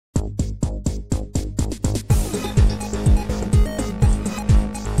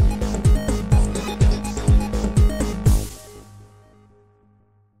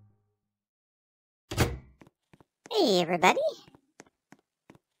Hey everybody,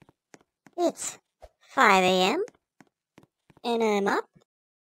 it's 5 a.m. and I'm up.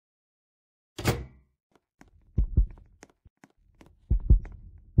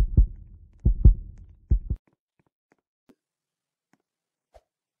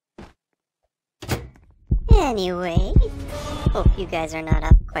 Anyway, hope you guys are not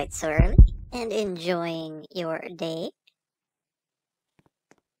up quite so early and enjoying your day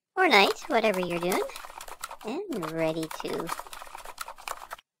or night, whatever you're doing, and ready to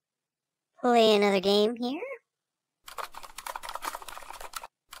play another game here.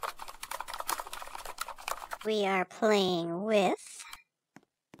 We are playing with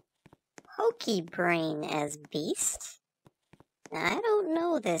Pokibrain as Beast. Now, I don't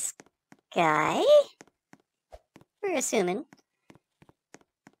know this guy. We're assuming.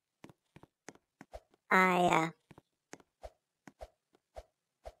 I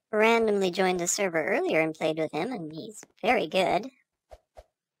randomly joined a server earlier and played with him, and he's very good.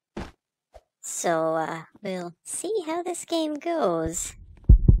 So, we'll see how this game goes.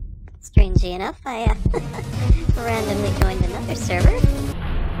 Strangely enough, I randomly joined another server.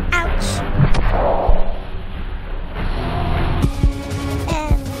 Ouch!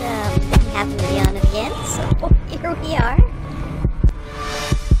 And, didn't happen to be on it again, so here we are.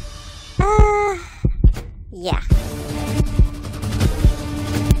 Yeah.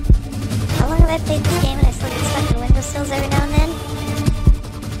 How long have I played this game and I still get stuck in windowsills every now and then?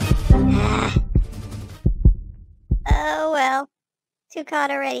 Oh well. Too caught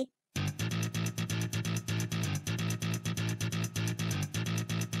already.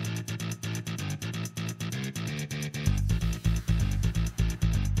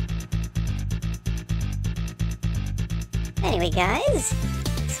 Anyway guys,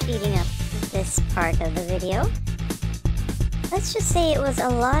 speeding up this part of the video, let's just say it was a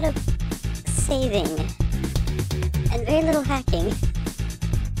lot of saving and very little hacking.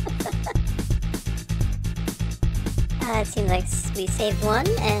 It seems like we saved one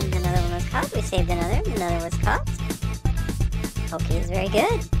and another one was caught. We saved another and another was caught. Okay, is very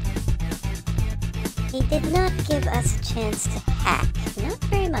good. He did not give us a chance to hack. Not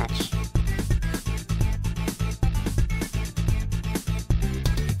very much.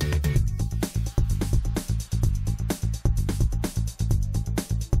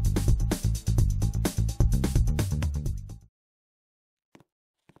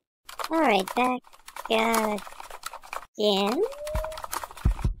 Alright, back again.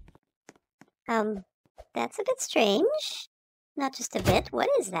 That's a bit strange. Not just a bit. What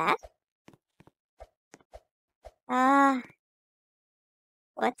is that?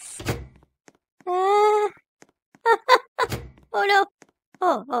 What's... Oh no!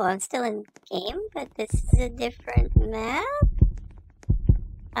 Oh, I'm still in game, but this is a different map?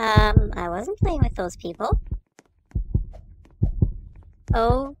 I wasn't playing with those people.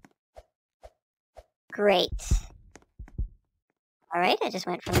 Oh. Great. Alright, I just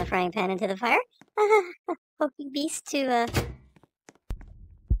went from the frying pan into the fire. Poking Beast to,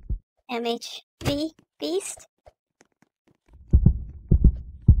 MHV Beast.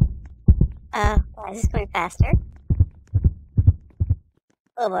 Why is this going faster?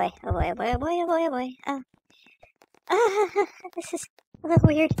 Oh boy, oh boy, oh boy, oh boy, oh boy, oh boy. This is a little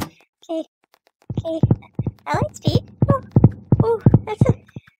weird. Okay, okay. I like speed. Oh, that's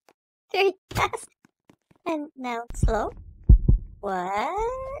very fast. And now slow. What?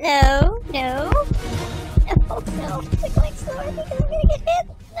 No. No, we're going slower because I'm gonna get hit.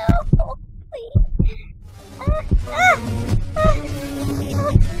 No, please.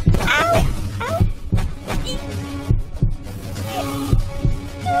 Ow! Ow!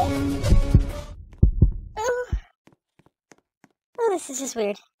 No. Oh, this is just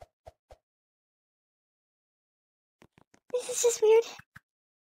weird. This is just weird.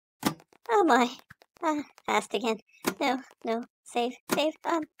 Oh my. Fast again. No. Save.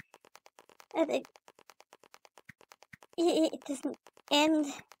 It doesn't end.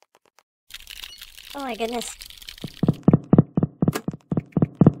 Oh my goodness.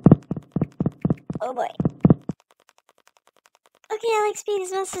 Oh boy. Okay, I like speed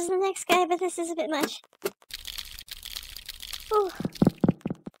as much as the next guy, but this is a bit much. Ooh.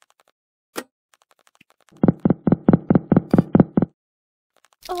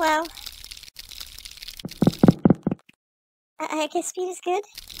 Oh wow. I guess speed is good.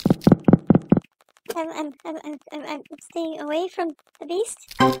 I'm staying away from the beast.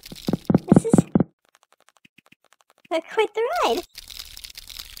 This is quite the ride.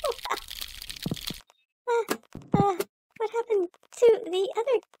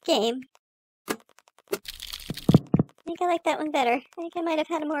 game. I think I like that one better. I think I might have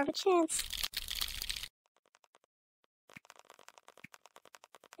had more of a chance.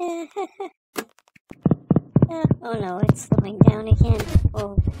 Oh no, it's slowing down again.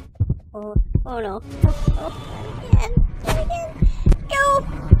 Oh no. Oh, again. Go!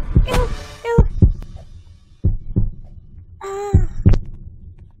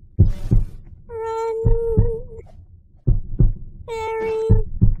 Run very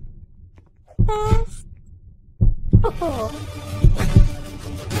fast. Oh.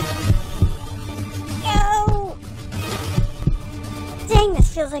 Go! Dang,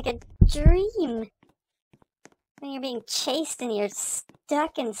 this feels like a dream. When you're being chased and you're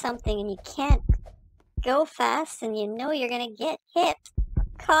stuck in something and you can't go fast and you know you're gonna get hit, or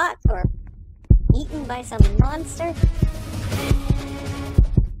caught, or eaten by some monster.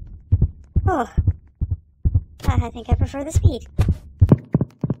 Oh, I think I prefer the speed.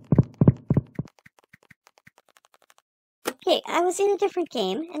 Okay, I was in a different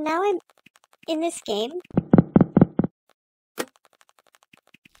game, and now I'm in this game.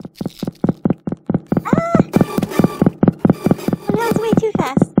 Ah! Oh, now it's way too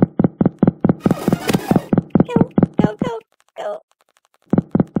fast. Go.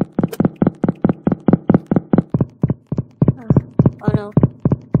 Oh no.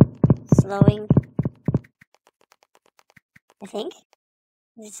 Slowing. I think.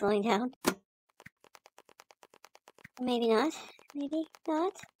 Is it slowing down? Maybe not. Maybe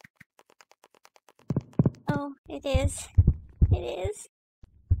not. Oh, it is.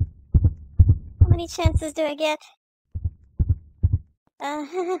 How many chances do I get?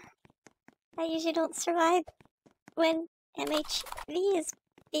 I usually don't survive when MHV is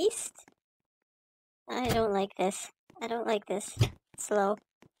beast. I don't like this. Slow.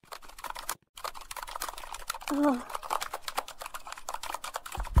 Oh.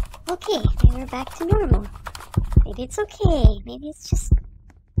 Okay, maybe we're back to normal. Maybe it's okay. Maybe it's just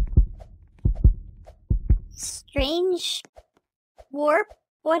strange warp,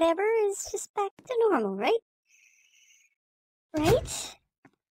 whatever, is just back to normal, right? Right?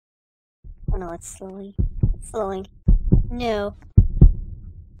 Oh no, it's slowing. No.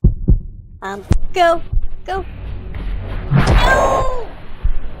 Go! No!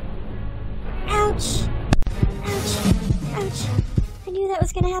 Ouch! I knew that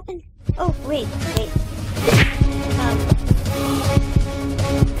was gonna happen. Oh, wait.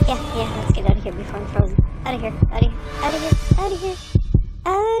 Yeah, let's get out of here before I'm frozen. Out of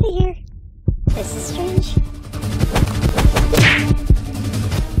here. This is strange.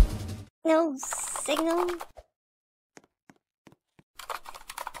 No signal.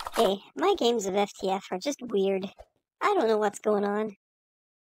 Okay, my games of FTF are just weird. I don't know what's going on.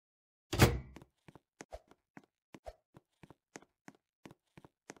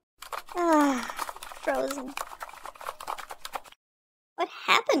 Frozen. What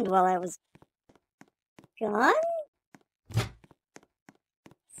happened while I was gone?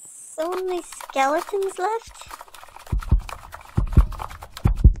 So many skeletons left?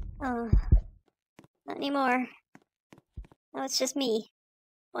 Oh, not anymore. Now it's just me.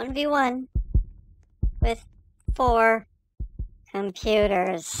 1v1 with 4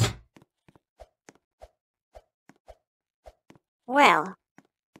 computers. Well,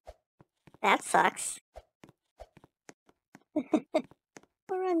 that sucks.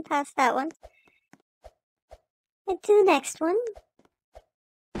 We'll run past that one. And to the next one.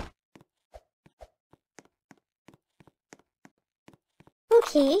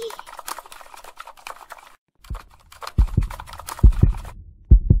 Okay.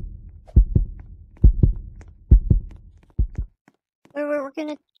 We're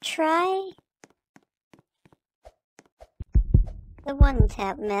gonna try the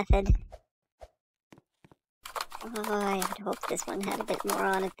one-tap method. Oh, I would hope this one had a bit more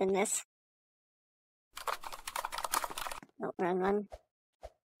on it than this. Oh, run.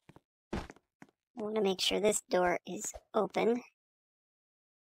 I want to make sure this door is open.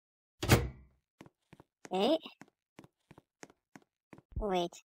 Okay.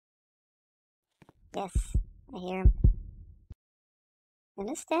 Wait. Yes, I hear him. I'm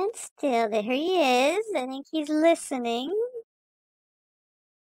gonna stand still. There he is. I think he's listening.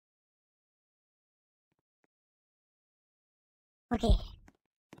 Okay.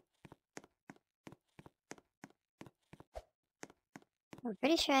 I'm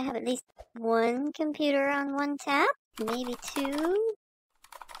pretty sure I have at least one computer on one tap, maybe 2.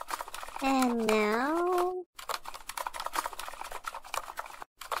 And now...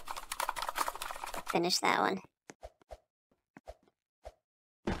 finish that one.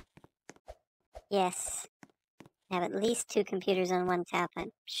 Yes. have at least 2 computers on one tap.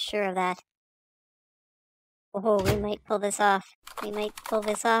 I'm sure of that. Oh, we might pull this off. We might pull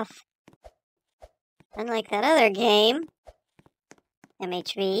this off. Unlike that other game,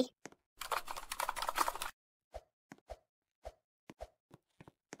 MHV.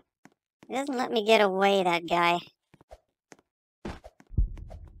 He doesn't let me get away, that guy.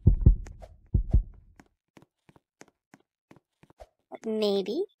 But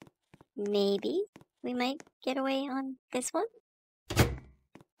maybe we might get away on this one.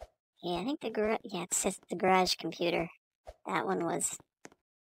 Yeah, I think it's just the garage computer. That one was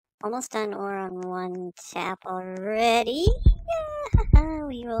almost done or on one tap already.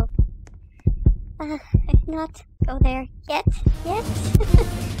 We will not go there yet.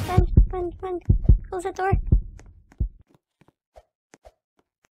 Run. Close that door.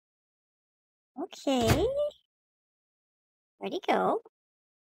 Okay. Where'd he go?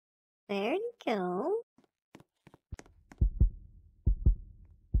 Where'd he go?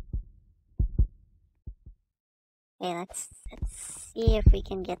 Okay, let's see if we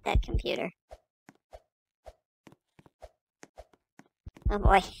can get that computer. Oh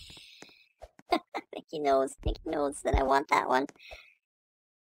boy. I think he knows that I want that one.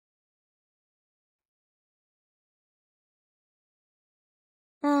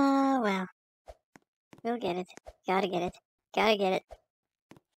 Oh, well. We'll get it. Gotta get it.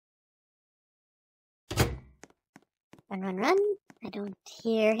 Run. I don't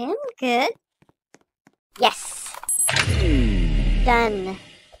hear him. Good. Yes! Done.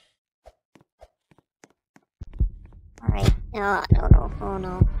 Alright. No. Oh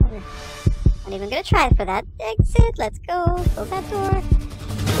no. Not even gonna try for that exit. Let's go. Close that door.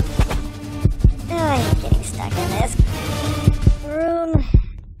 Oh, I hate getting stuck in this room.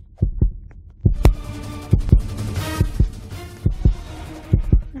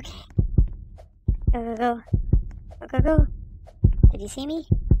 Okay. Go. Did you see me?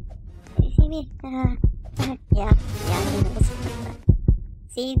 Yeah.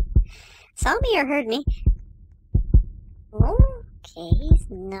 See? Saw me or heard me? Okay, he's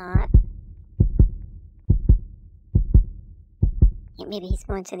not. Yeah, maybe he's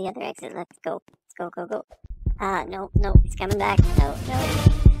going to the other exit. Let's go. Go. No, he's coming back. No.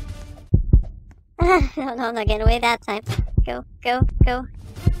 No, I'm not getting away that time. Go.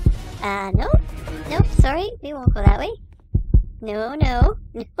 Nope, sorry, we won't go that way. No,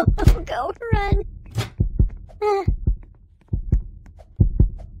 go, run.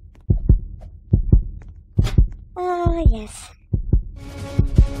 Oh, yes.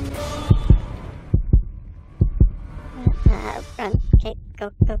 Run. Okay,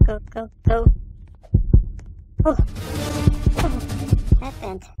 go. Oh, that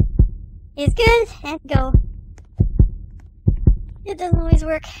bent. He's good, and go. It doesn't always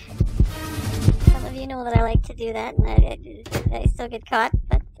work. Some of you know that I like to do that, and I still get caught,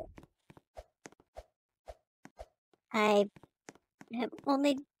 but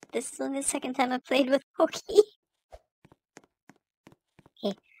this is only the second time I've played with Poki.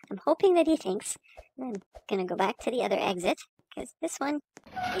 Okay, I'm hoping that he thinks I'm gonna go back to the other exit, because this one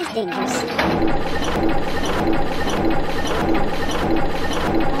is dangerous.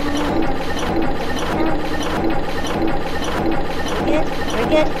 We're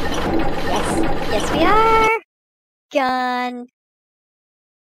good. Yes, we are. Gone.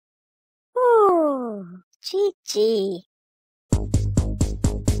 Ooh, GG.